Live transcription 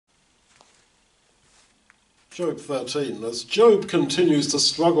Job 13, as Job continues to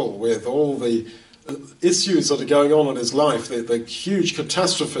struggle with all the issues that are going on in his life, the huge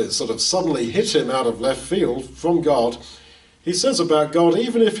catastrophes that have suddenly hit him out of left field from God, he says about God,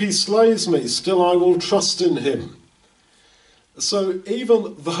 even if he slays me, still I will trust in him. So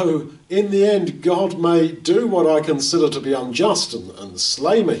even though in the end God may do what I consider to be unjust and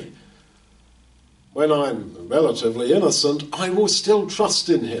slay me, when I'm relatively innocent, I will still trust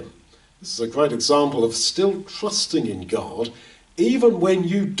in him. This is a great example of still trusting in God, even when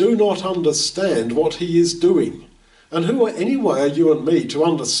you do not understand what he is doing. And who anyway are you and me to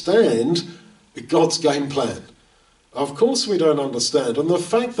understand God's game plan? Of course we don't understand. And the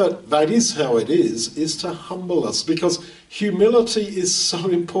fact that that is how it is to humble us, because humility is so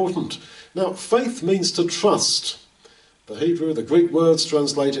important. Now, faith means to trust. The Hebrew, the Greek words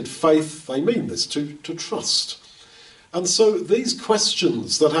translated faith, they mean this, to trust. And so these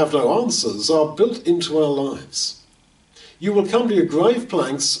questions that have no answers are built into our lives. You will come to your grave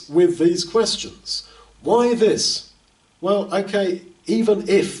planks with these questions. Why this? Well, okay, even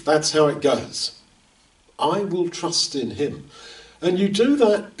if that's how it goes, I will trust in him. And you do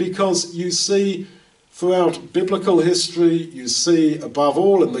that because you see throughout biblical history, you see above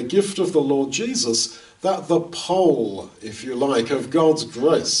all in the gift of the Lord Jesus, that the pole, if you like, of God's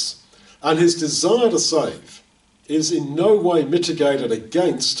grace and his desire to save is in no way mitigated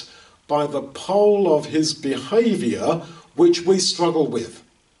against by the pole of his behaviour, which we struggle with.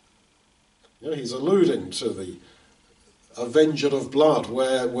 You know, he's alluding to the avenger of blood,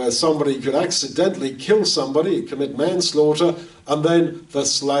 where somebody could accidentally kill somebody, commit manslaughter, and then the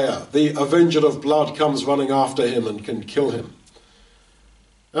slayer, the avenger of blood, comes running after him and can kill him.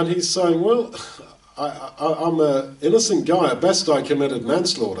 And he's saying, well, I'm an innocent guy. At best I committed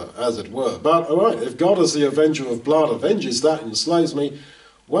manslaughter, as it were. But, all right, if God as the avenger of blood avenges that and slays me,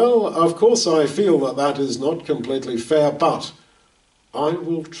 well, of course I feel that that is not completely fair, but I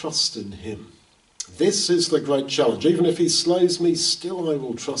will trust in him. This is the great challenge. Even if he slays me, still I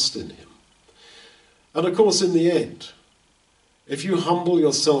will trust in him. And of course, in the end, if you humble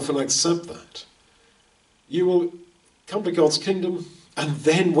yourself and accept that, you will come to God's kingdom, and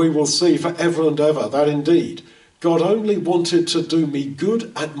then we will see forever and ever that indeed God only wanted to do me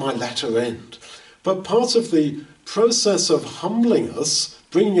good at my latter end. But part of the process of humbling us,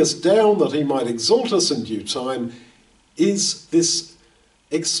 bringing us down that he might exalt us in due time, is this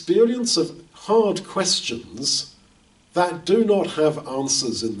experience of hard questions that do not have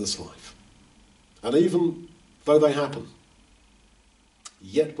answers in this life. And even though they happen,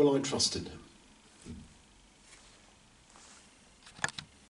 yet will I trust in him.